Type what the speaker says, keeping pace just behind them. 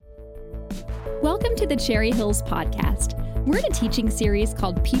Welcome to the Cherry Hills Podcast. We're in a teaching series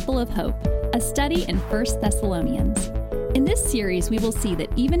called People of Hope, a study in 1 Thessalonians. In this series, we will see that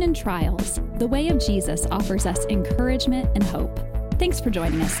even in trials, the way of Jesus offers us encouragement and hope. Thanks for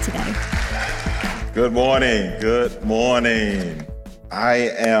joining us today. Good morning. Good morning. I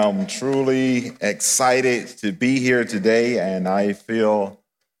am truly excited to be here today, and I feel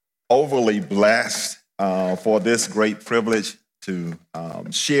overly blessed for this great privilege to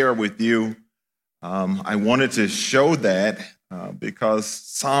share with you. I wanted to show that because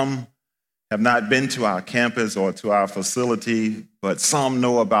some have not been to our campus or to our facility, but some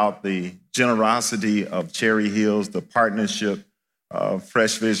know about the generosity of Cherry Hills, the partnership of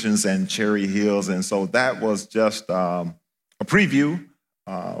Fresh Visions and Cherry Hills. And so that was just a preview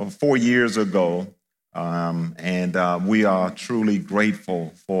 4 years ago. And we are truly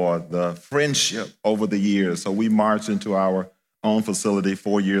grateful for the friendship over the years. So we marched into our own facility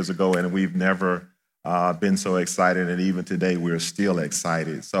 4 years ago, and we've never been so excited. And even today, we're still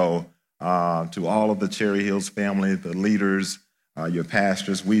excited. So to all of the Cherry Hills family, the leaders, your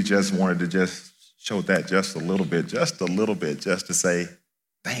pastors, we just wanted to just show that just a little bit, just to say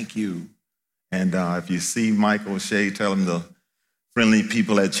thank you. And if you see Michael Shea, tell him the friendly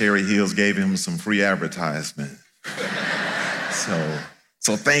people at Cherry Hills gave him some free advertisement.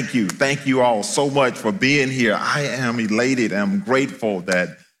 So thank you. Thank you all so much for being here. I am elated. I'm grateful that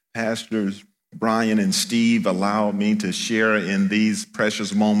Pastors Brian and Steve allowed me to share in these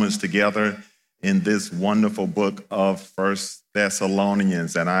precious moments together in this wonderful book of 1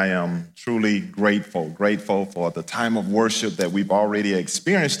 Thessalonians. And I am truly grateful for the time of worship that we've already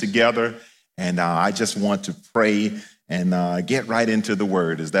experienced together. And I just want to pray and get right into the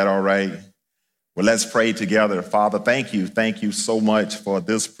word. Is that all right? Well, let's pray together. Father, thank you. Thank you so much for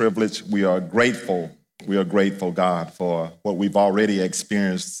this privilege. We are grateful. We are grateful, God, for what we've already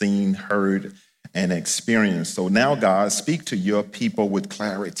experienced, seen, heard, and experienced. So now, God, speak to your people with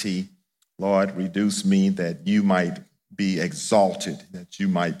clarity. Lord, reduce me that you might be exalted, that you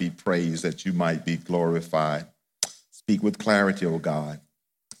might be praised, that you might be glorified. Speak with clarity, oh God.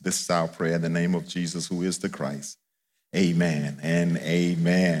 This is our prayer in the name of Jesus, who is the Christ. Amen and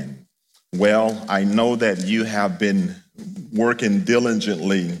amen. Well, I know that you have been working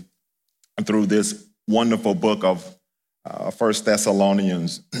diligently through this wonderful book of 1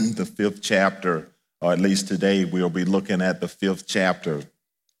 Thessalonians, the 5th chapter, or at least today we'll be looking at the 5th chapter.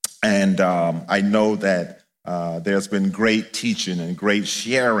 And I know that there's been great teaching and great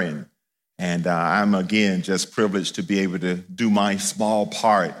sharing. And I'm, again, just privileged to be able to do my small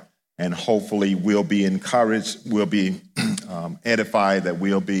part. And hopefully we'll be encouraged, we'll be edified, that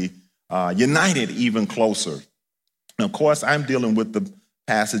we'll be united even closer. And of course, I'm dealing with the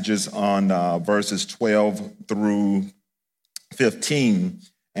passages on verses 12 through 15.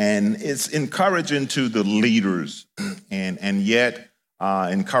 And it's encouraging to the leaders and yet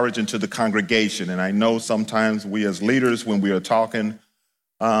encouraging to the congregation. And I know sometimes we as leaders, when we are talking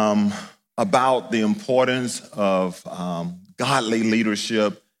about the importance of godly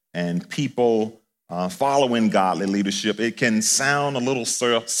leadership and people following godly leadership, it can sound a little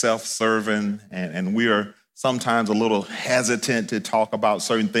self-serving, and we are sometimes a little hesitant to talk about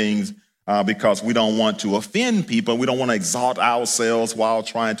certain things because we don't want to offend people. We don't want to exalt ourselves while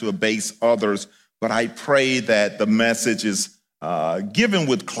trying to abase others. But I pray that the message is given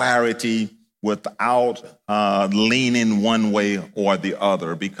with clarity, without leaning one way or the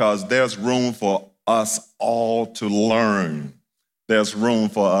other, because there's room for us all to learn. There's room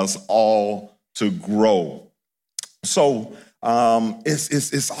for us all to grow. So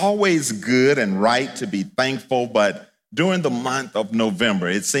it's always good and right to be thankful, but during the month of November,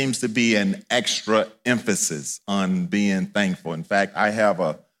 it seems to be an extra emphasis on being thankful. In fact, I have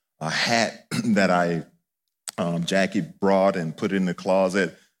a hat that Jackie brought and put in the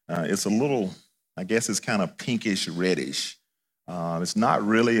closet. It's a little, I guess it's kind of pinkish reddish. It's not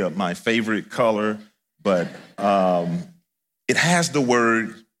really my favorite color, but it has the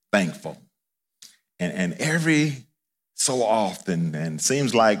word thankful. And every so often, and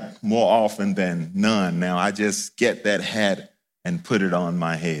seems like more often than none now, I just get that hat and put it on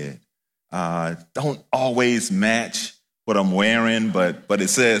my head. Don't always match what I'm wearing, but it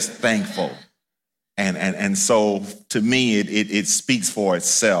says thankful. And so to me, it speaks for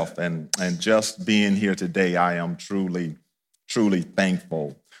itself. And just being here today, I am truly, truly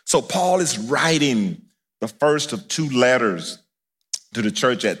thankful. So Paul is writing the first of two letters to the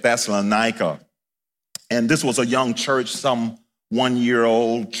church at Thessalonica. And this was a young church, some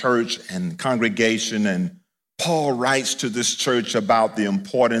 1-year-old church and congregation. And Paul writes to this church about the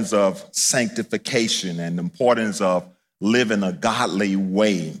importance of sanctification and the importance of living a godly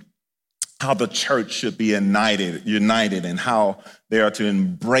way. how the church should be united, and how they are to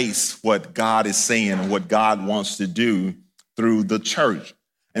embrace what God is saying and what God wants to do through the church.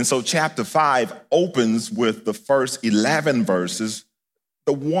 And so chapter 5 opens with the first 11 verses,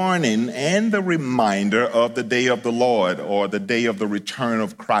 the warning and the reminder of the day of the Lord, or the day of the return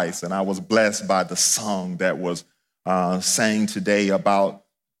of Christ. And I was blessed by the song that was sang today about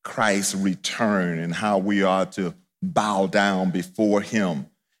Christ's return and how we are to bow down before him.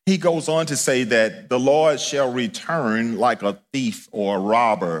 He goes on to say that the Lord shall return like a thief or a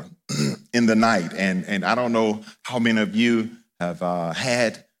robber in the night. And I don't know how many of you have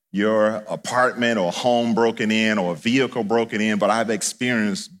had your apartment or home broken in or a vehicle broken in, but I've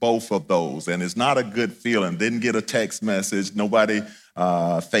experienced both of those, and it's not a good feeling. Didn't get a text message. Nobody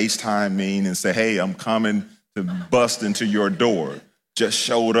FaceTime me and say, hey, I'm coming to bust into your door. Just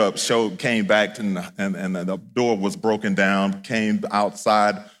showed up, came back, and the door was broken down. Came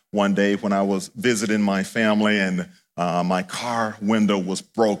outside one day when I was visiting my family, and my car window was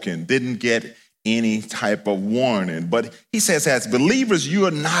broken. Didn't get any type of warning. But he says, as believers, you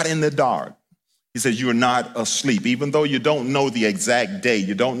are not in the dark. He says, you are not asleep, even though you don't know the exact day.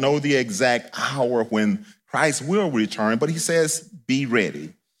 You don't know the exact hour when Christ will return. But he says, be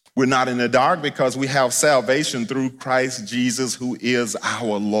ready. We're not in the dark because we have salvation through Christ Jesus, who is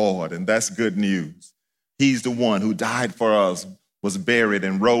our Lord. And that's good news. He's the one who died for us, was buried,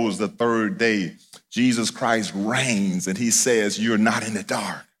 and rose the third day. Jesus Christ reigns, and he says, you're not in the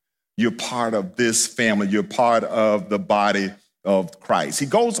dark. You're part of this family. You're part of the body of Christ. He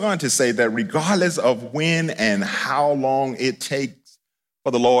goes on to say that regardless of when and how long it takes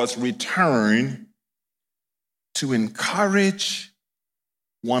for the Lord's return, to encourage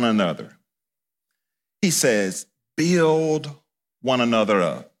one another. He says, build one another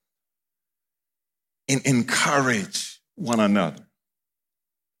up and encourage one another.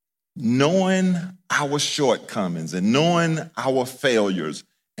 Knowing our shortcomings and knowing our failures.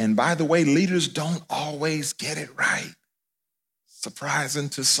 And by the way, leaders don't always get it right. Surprising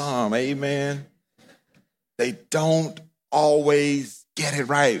to some, amen. They don't always get it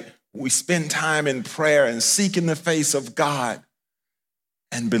right. We spend time in prayer and seeking the face of God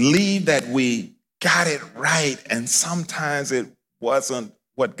and believe that we got it right. And sometimes it wasn't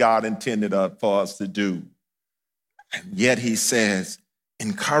what God intended for us to do. And yet he says,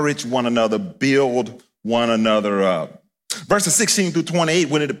 encourage one another, build one another up. Verses 16 through 28,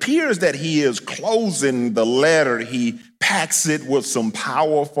 when it appears that he is closing the letter, he packs it with some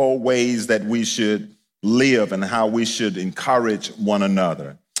powerful ways that we should live and how we should encourage one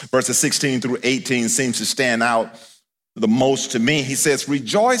another. Verses 16 through 18 seems to stand out the most to me. He says,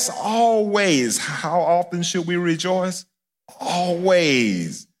 rejoice always. How often should we rejoice?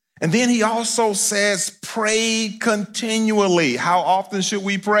 Always. And then he also says, pray continually. How often should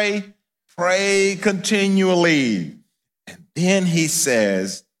we pray? Pray continually. And then he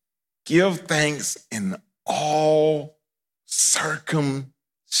says, give thanks in all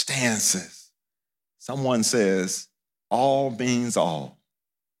circumstances. Someone says, all means all.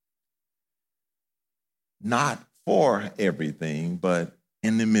 Not for everything, but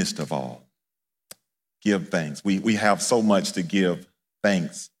in the midst of all. Give thanks. We have so much to give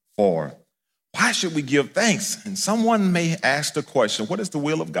thanks for. Why should we give thanks? And someone may ask the question, what is the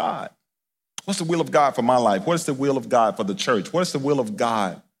will of God? What's the will of God for my life? What is the will of God for the church? What is the will of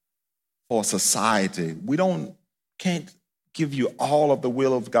God for society? Can't give you all of the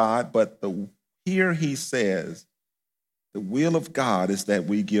will of God, but here he says, the will of God is that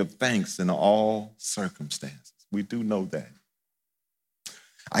we give thanks in all circumstances. We do know that.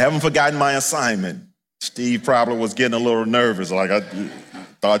 I haven't forgotten my assignment. Steve probably was getting a little nervous, like I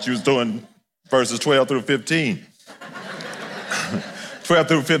thought you was doing verses 12 through 15. 12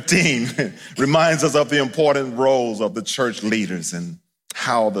 through 15 reminds us of the important roles of the church leaders and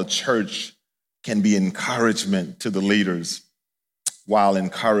how the church can be encouragement to the leaders while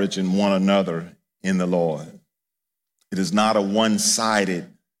encouraging one another in the Lord. It is not a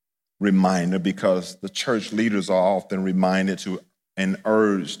one-sided reminder because the church leaders are often reminded to and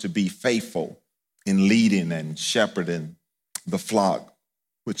urged to be faithful in leading and shepherding the flock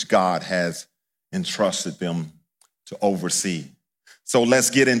which God has entrusted them to oversee. So let's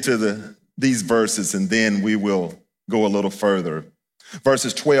get into these verses and then we will go a little further.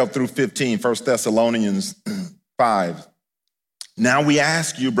 Verses 12 through 15, 1 Thessalonians 5. Now we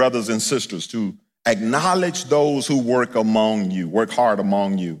ask you, brothers and sisters, to acknowledge those who work hard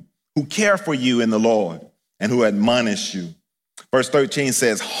among you, who care for you in the Lord and who admonish you. Verse 13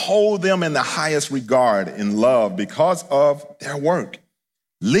 says, hold them in the highest regard in love because of their work.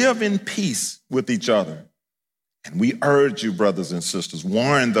 Live in peace with each other. And we urge you, brothers and sisters,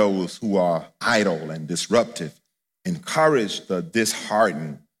 warn those who are idle and disruptive, encourage the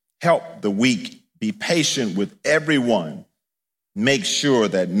disheartened, help the weak, be patient with everyone. Make sure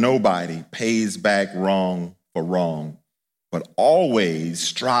that nobody pays back wrong for wrong, but always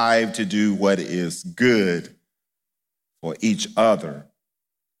strive to do what is good for each other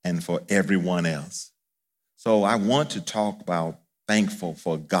and for everyone else. So I want to talk about thankful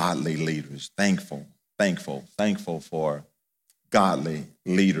for godly leaders, thankful for godly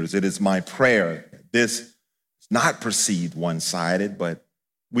leaders. It is my prayer that this is not perceived one-sided, but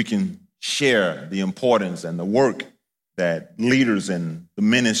we can share the importance and the work that leaders in the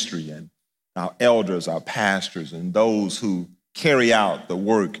ministry and our elders, our pastors, and those who carry out the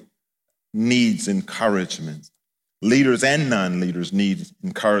work needs encouragement. Leaders and non-leaders need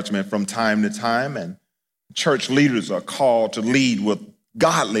encouragement from time to time, and church leaders are called to lead with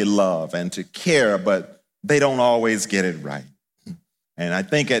godly love and to care, but they don't always get it right. And I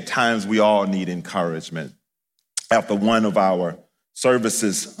think at times we all need encouragement. After one of our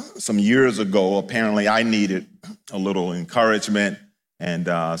services some years ago, apparently I needed a little encouragement, and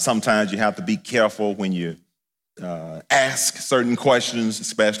sometimes you have to be careful when you ask certain questions,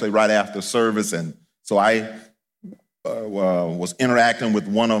 especially right after service. And so I was interacting with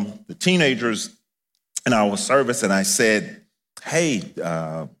one of the teenagers in our service, and I said, "Hey,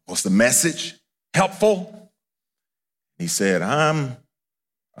 was the message helpful?" He said,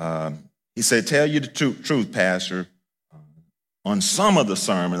 "Tell you the truth, Pastor. On some of the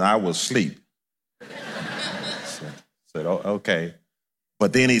sermon, I was asleep." said, "Oh, okay."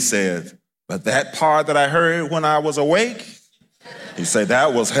 But then he said, "But that part that I heard when I was awake," he said,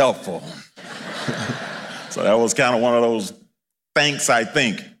 "that was helpful." So that was kind of one of those thanks, I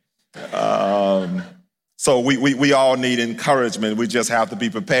think. So we all need encouragement. We just have to be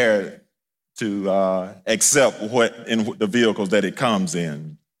prepared to accept what in the vehicles that it comes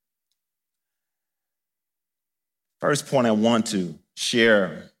in. First point I want to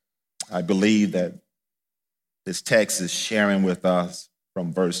share, I believe that this text is sharing with us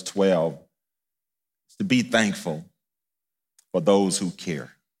from verse 12, is to be thankful for those who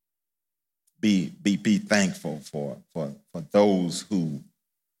care. Be thankful for those who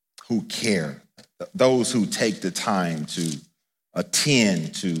care, those who take the time to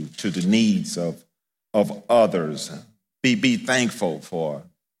attend to the needs of others. Be thankful for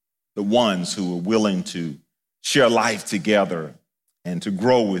the ones who are willing to share life together and to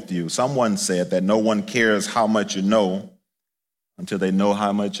grow with you. Someone said that no one cares how much you know until they know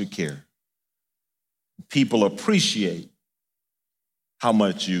how much you care. People appreciate how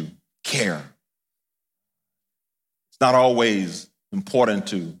much you care. It's not always important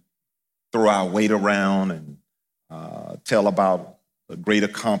to throw our weight around and tell about the great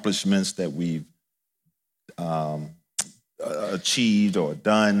accomplishments that we've achieved or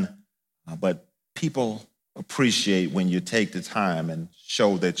done, but people appreciate when you take the time and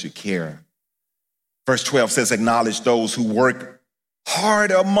show that you care. Verse 12 says, acknowledge those who work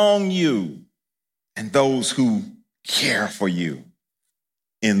hard among you and those who care for you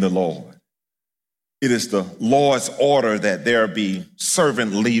in the Lord. It is the Lord's order that there be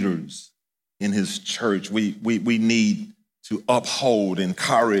servant leaders in his church. We need to uphold,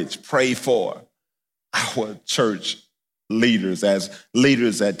 encourage, pray for our church leaders. As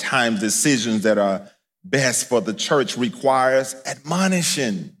leaders, at times, decisions that are best for the church requires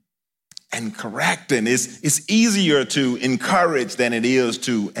admonishing and correcting. It's easier to encourage than it is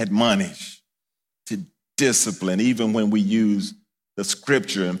to admonish, to discipline. Even when we use the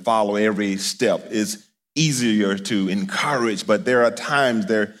scripture and follow every step, it's easier to encourage, but there are times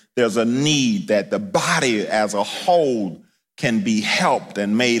there's a need that the body as a whole can be helped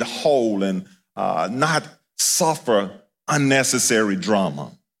and made whole and not suffer unnecessary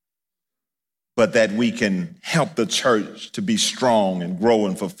drama, but that we can help the church to be strong and grow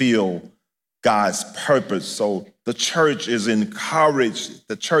and fulfill God's purpose. So the church is encouraged.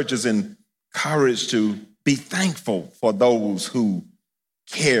 The church is encouraged to be thankful for those who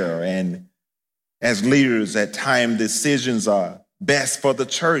care. And as leaders, at times decisions are best for the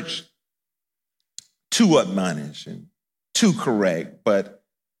church to admonish and to correct. But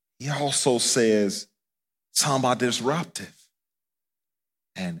he also says some are disruptive.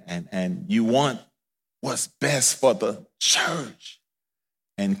 And you want what's best for the church.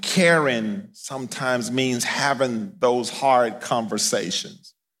 And caring sometimes means having those hard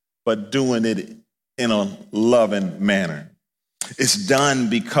conversations, but doing it in a loving manner. It's done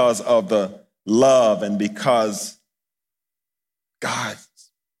because of the love and because God's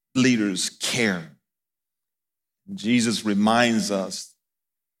leaders care. Jesus reminds us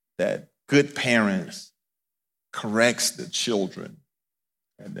that good parents corrects the children,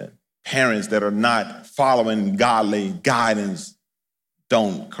 and the parents that are not following godly guidance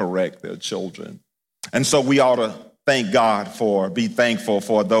don't correct their children. And so we ought to be thankful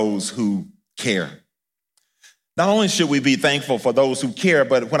for those who care. Not only should we be thankful for those who care,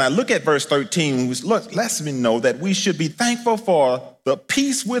 but when I look at verse 13, lets me know that we should be thankful for the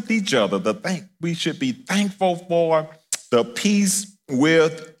peace with each other. We should be thankful for the peace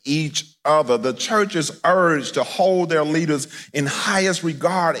with each other. The church is urged to hold their leaders in highest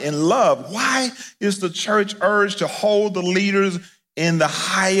regard and love. Why is the church urged to hold the leaders in the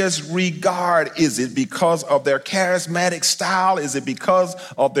highest regard? Is it because of their charismatic style? Is it because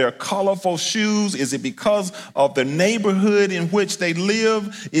of their colorful shoes? Is it because of the neighborhood in which they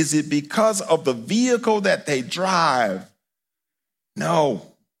live? Is it because of the vehicle that they drive? No,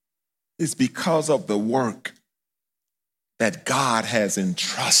 it's because of the work that God has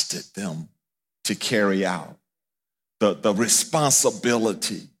entrusted them to carry out, the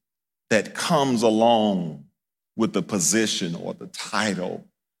responsibility that comes along with the position or the title.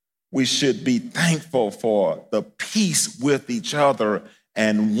 We should be thankful for the peace with each other.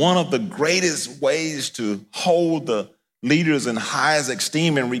 And one of the greatest ways to hold the leaders in highest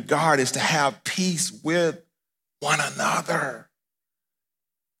esteem and regard is to have peace with one another,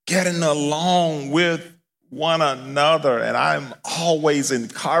 getting along with one another. And I'm always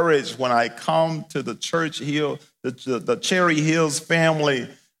encouraged when I come to the the Cherry Hills family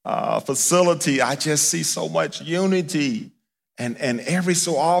facility. I just see so much unity. And every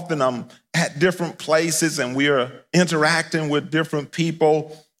so often I'm at different places and we are interacting with different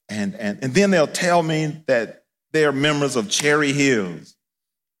people. And then they'll tell me that they're members of Cherry Hills.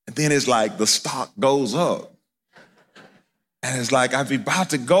 And then it's like the stock goes up. And it's like, I'd be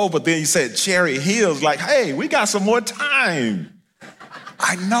about to go, but then you said Cherry Hills, like, hey, we got some more time.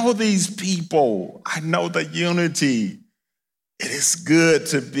 I know these people. I know the unity. It is good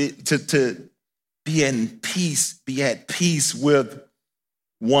to be in peace, be at peace with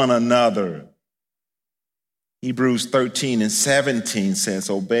one another. Hebrews 13:17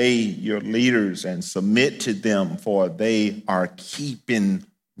 says, obey your leaders and submit to them, for they are keeping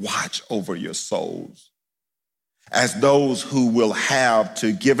watch over your souls, as those who will have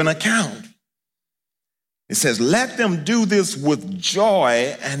to give an account. It says, let them do this with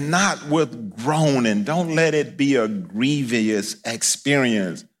joy and not with groaning. Don't let it be a grievous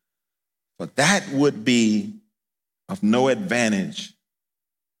experience, but that would be of no advantage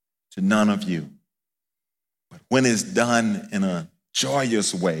to none of you. But when it's done in a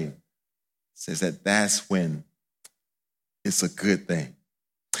joyous way, it says that's when it's a good thing.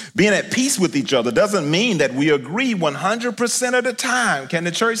 Being at peace with each other doesn't mean that we agree 100% of the time. Can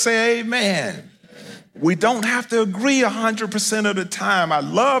the church say amen? We don't have to agree 100% of the time. I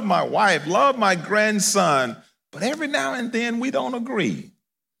love my wife, love my grandson, but every now and then we don't agree.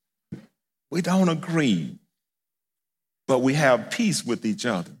 We don't agree, but we have peace with each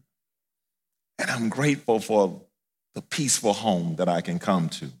other. And I'm grateful for the peaceful home that I can come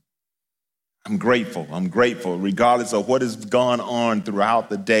to. I'm grateful, regardless of what has gone on throughout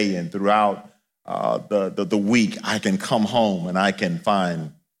the day and throughout the week, I can come home and I can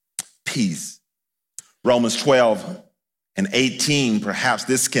find peace. Romans 12:18, perhaps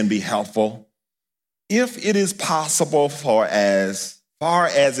this can be helpful. If it is possible, for as far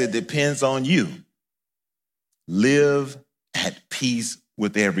as it depends on you, live at peace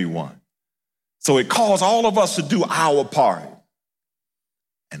with everyone. So it calls all of us to do our part.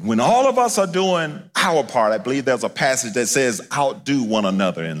 And when all of us are doing our part, I believe there's a passage that says, outdo one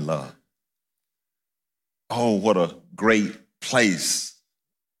another in love. Oh, what a great place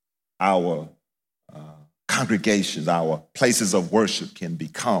our congregations, our places of worship can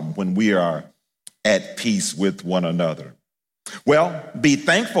become when we are at peace with one another. Well, be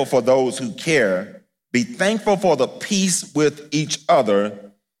thankful for those who care. Be thankful for the peace with each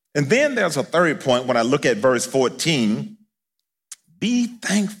other. And then there's a third point when I look at verse 14. Be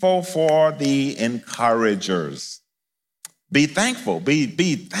thankful for the encouragers. Be thankful.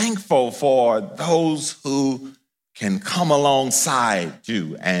 Be thankful for those who can come alongside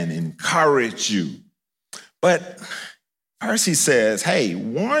you and encourage you. But first he says, hey,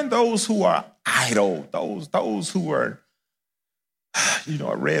 warn those who are idle, those who are,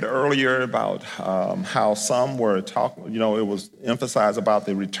 I read earlier about how some were talking, it was emphasized about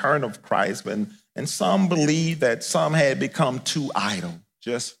the return of Christ, and some believe that some had become too idle,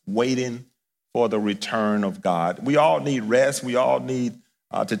 just waiting for the return of God. We all need rest. We all need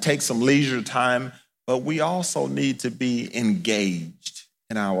to take some leisure time, but we also need to be engaged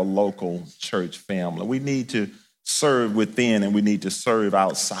in our local church family. We need to serve within and we need to serve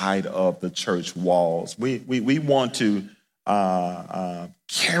outside of the church walls. We want to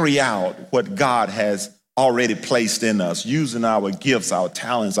carry out what God has already placed in us, using our gifts, our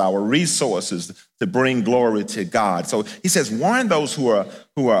talents, our resources to bring glory to God. So he says, warn those who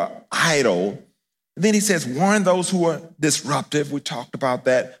are idle. Then he says, warn those who are disruptive. We talked about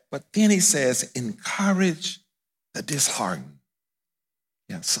that. But then he says, encourage the disheartened.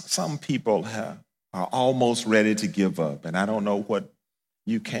 Yeah, some people are almost ready to give up. And I don't know what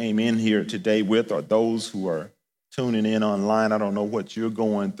you came in here today with, or those who are tuning in online. I don't know what you're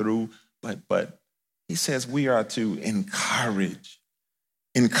going through, but he says we are to encourage.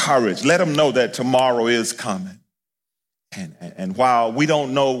 Let them know that tomorrow is coming. And while we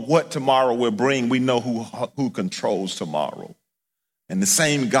don't know what tomorrow will bring, we know who controls tomorrow. And the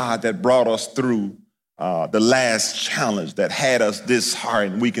same God that brought us through the last challenge, that had us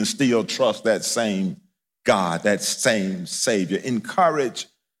disheartened, we can still trust that same God, that same Savior. Encourage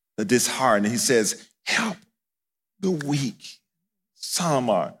the disheartened. He says, help the weak. Some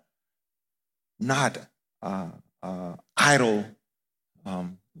are not idle.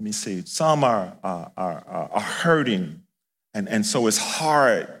 Some are hurting. And so it's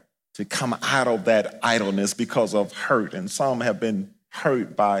hard to come out of that idleness because of hurt. And some have been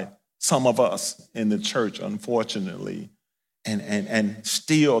hurt by some of us in the church, unfortunately. And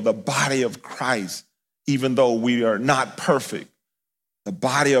still the body of Christ, even though we are not perfect, the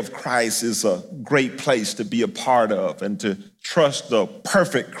body of Christ is a great place to be a part of and to trust the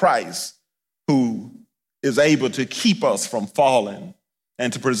perfect Christ who is able to keep us from falling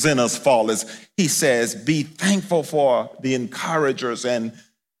and to present us faultless. He says, be thankful for the encouragers. And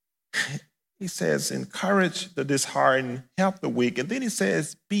he says, encourage the disheartened, help the weak. And then he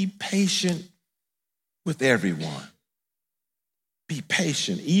says, be patient with everyone. Be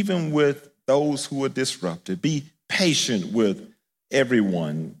patient, even with those who are disrupted. Be patient with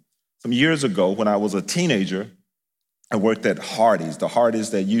everyone. Some years ago, when I was a teenager, I worked at Hardee's, the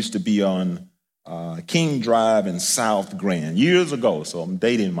Hardee's that used to be on King Drive in South Grand, years ago, so I'm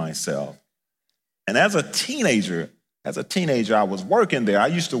dating myself. And as a teenager, I was working there. I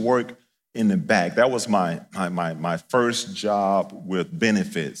used to work in the back. That was my first job with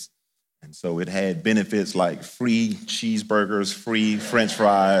benefits. And so it had benefits like free cheeseburgers, free French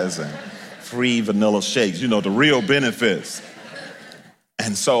fries, and free vanilla shakes, the real benefits.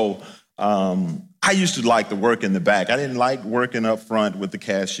 And so I used to like to work in the back. I didn't like working up front with the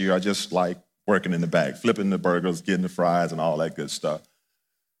cashier. I just liked working in the back, flipping the burgers, getting the fries, and all that good stuff.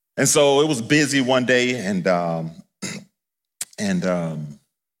 And so it was busy one day, and the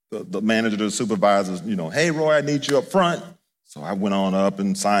manager, the supervisors, hey, Roy, I need you up front. So I went on up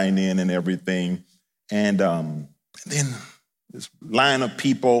and signed in and everything. And then this line of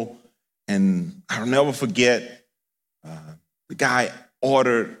people, and I'll never forget, the guy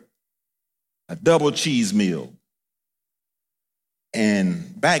ordered a double cheese meal.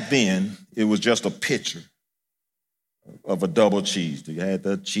 And back then, it was just a picture of a double cheese. You had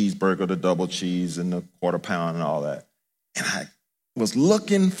the cheeseburger, the double cheese, and the quarter pound and all that. And I was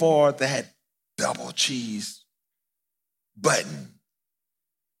looking for that double cheese button.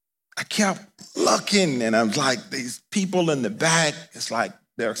 I kept looking, and I was like, these people in the back, it's like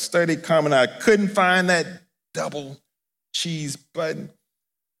they're steady coming. I couldn't find that double cheese button.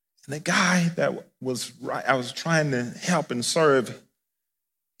 And the guy that was right, I was trying to help and serve,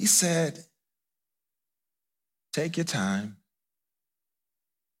 he said, take your time.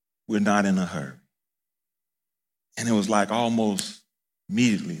 We're not in a hurry. And it was like almost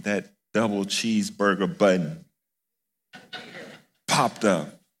immediately that double cheeseburger button popped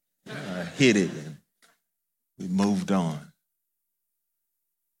up. I hit it and we moved on.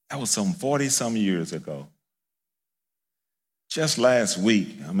 That was some 40-some years ago. Just last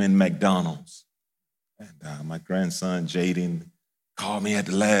week, I'm in McDonald's, and my grandson, Jaden, called me at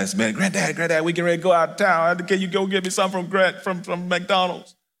the last minute. Granddad, we get ready to go out of town. Can you go get me something from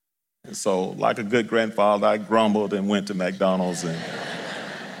McDonald's? And so, like a good grandfather, I grumbled and went to McDonald's and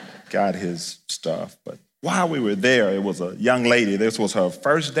got his stuff. But while we were there, it was a young lady. This was her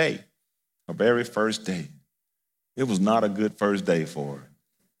first day, her very first day. It was not a good first day for her.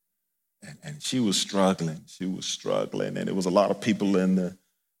 And she was struggling. And there was a lot of people in the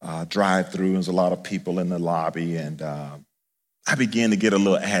drive-thru. There was a lot of people in the lobby. And I began to get a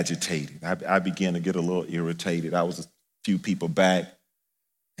little agitated. I began to get a little irritated. I was a few people back.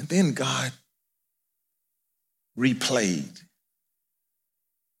 And then God replayed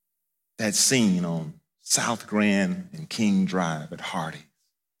that scene on South Grand and King Drive at Hardee's.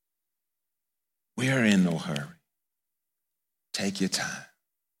 We're in no hurry. Take your time.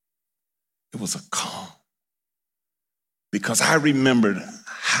 It was a calm, because I remembered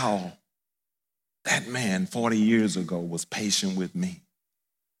how that man 40 years ago was patient with me.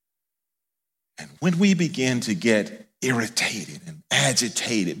 And when we begin to get irritated and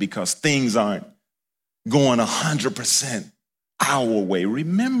agitated because things aren't going 100% our way,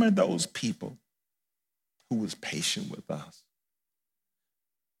 remember those people who was patient with us.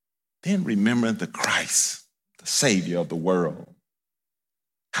 Then remember the Christ, the Savior of the world,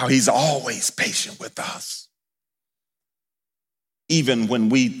 how he's always patient with us. Even when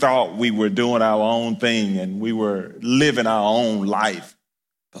we thought we were doing our own thing and we were living our own life,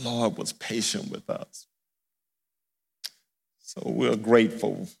 the Lord was patient with us. So we're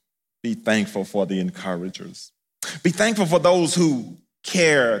grateful. Be thankful for the encouragers. Be thankful for those who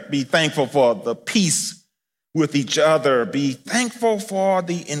care. Be thankful for the peace with each other. Be thankful for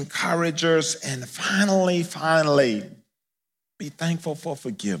the encouragers. And finally, be thankful for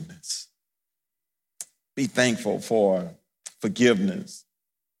forgiveness. Be thankful for forgiveness.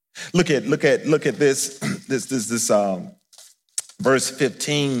 Look at this verse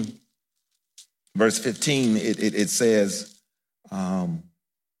 15. Verse 15, it says,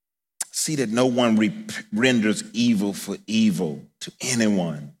 see that no one renders evil for evil to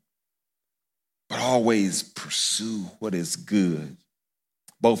anyone, but always pursue what is good,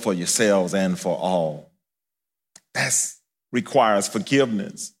 both for yourselves and for all. That requires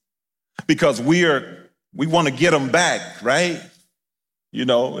forgiveness because we want to get them back, right? You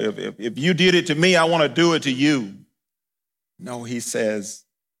know, if you did it to me, I want to do it to you. No, he says,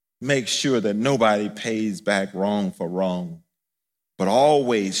 make sure that nobody pays back wrong for wrong, but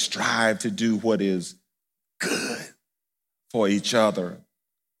always strive to do what is good for each other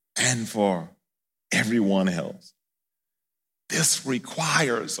and for everyone else. This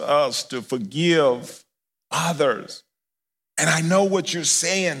requires us to forgive others. And I know what you're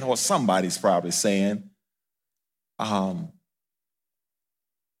saying, or somebody's probably saying, I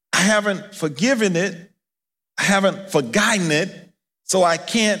haven't forgiven it, I haven't forgotten it, so I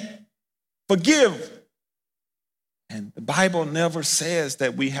can't forgive. And the Bible never says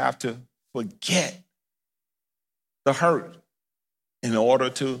that we have to forget the hurt in order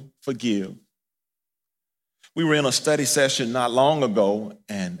to forgive. We were in a study session not long ago,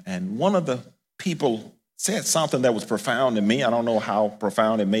 and one of the people said something that was profound to me. I don't know how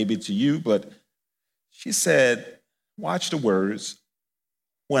profound it may be to you, but she said, watch the words,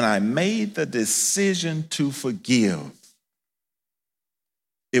 when I made the decision to forgive,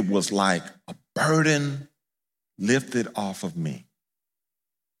 it was like a burden lifted off of me.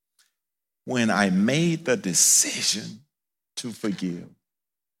 When I made the decision to forgive.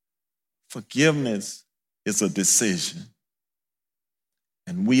 Forgiveness is a decision.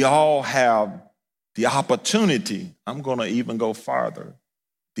 And we all have the opportunity, I'm going to even go farther,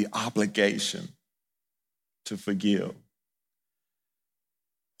 the obligation to forgive.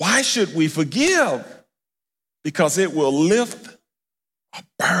 Why should we forgive? Because it will lift a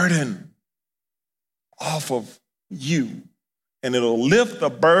burden off of you, and it'll lift the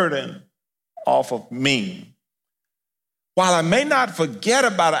burden off of me. While I may not forget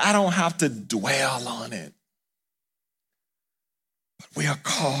about it, I don't have to dwell on it. But we are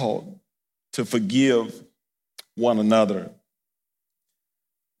called to forgive one another.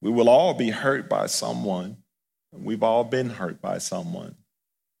 We will all be hurt by someone. We've all been hurt by someone.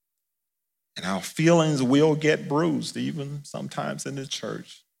 And our feelings will get bruised, even sometimes in the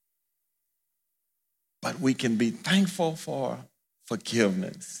church. But we can be thankful for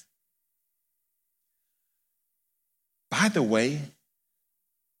forgiveness. By the way,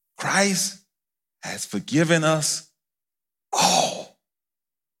 Christ has forgiven us all.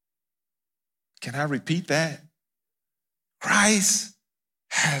 Can I repeat that? Christ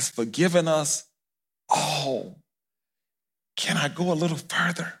has forgiven us all. Can I go a little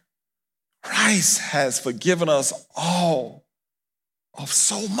further? Christ has forgiven us all of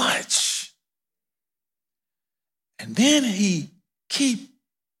so much. And then he keeps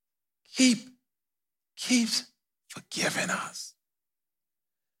forgiving us.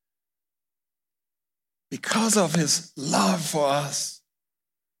 Because of his love for us,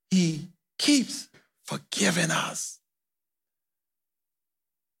 he keeps forgiving us.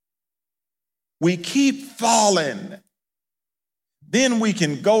 We keep falling. Then we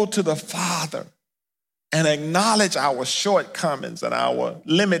can go to the Father and acknowledge our shortcomings and our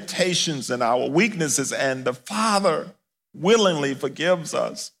limitations and our weaknesses, and the Father willingly forgives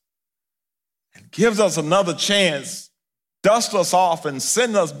us and gives us another chance, dust us off and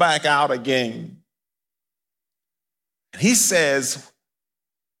send us back out again. And he says,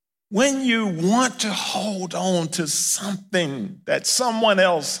 when you want to hold on to something that someone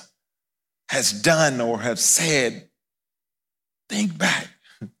else has done or have said, think back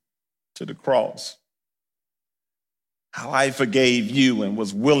to the cross, how I forgave you and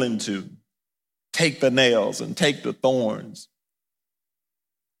was willing to take the nails and take the thorns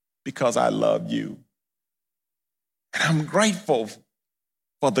because I love you. And I'm grateful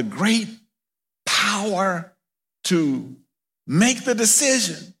for the great power to make the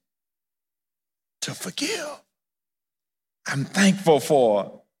decision to forgive. I'm thankful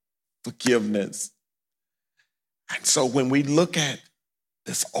for forgiveness. And so when we look at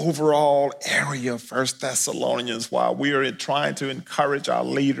this overall area of 1 Thessalonians, while we are trying to encourage our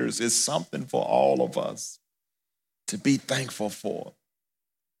leaders, is something for all of us to be thankful for.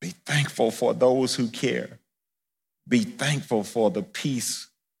 Be thankful for those who care. Be thankful for the peace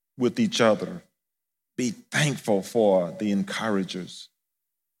with each other. Be thankful for the encouragers.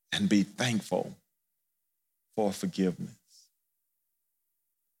 And be thankful for forgiveness.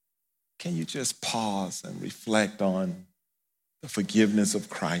 Can you just pause and reflect on the forgiveness of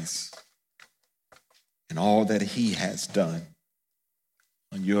Christ and all that he has done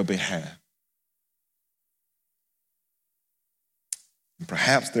on your behalf? And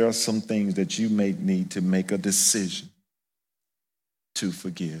perhaps there are some things that you may need to make a decision to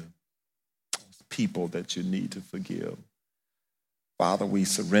forgive. People that you need to forgive. Father, we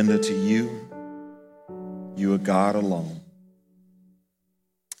surrender to you. You are God alone.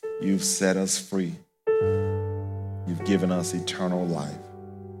 You've set us free. You've given us eternal life.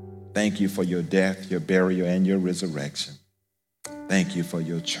 Thank you for your death, your burial, and your resurrection. Thank you for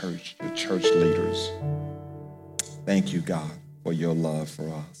your church leaders. Thank you, God, for your love for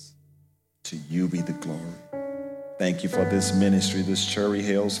us. To you be the glory. Thank you for this ministry, this Cherry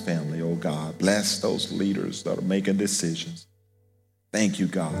Hills family, oh God. Bless those leaders that are making decisions. Thank you,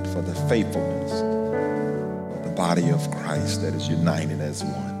 God, for the faithfulness of the body of Christ that is united as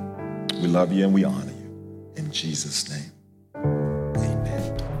one. We love you and we honor you. In Jesus' name,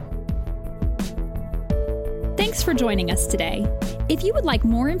 amen. Thanks for joining us today. If you would like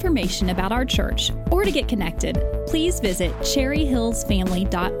more information about our church or to get connected, please visit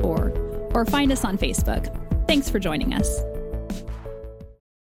cherryhillsfamily.org or find us on Facebook. Thanks for joining us.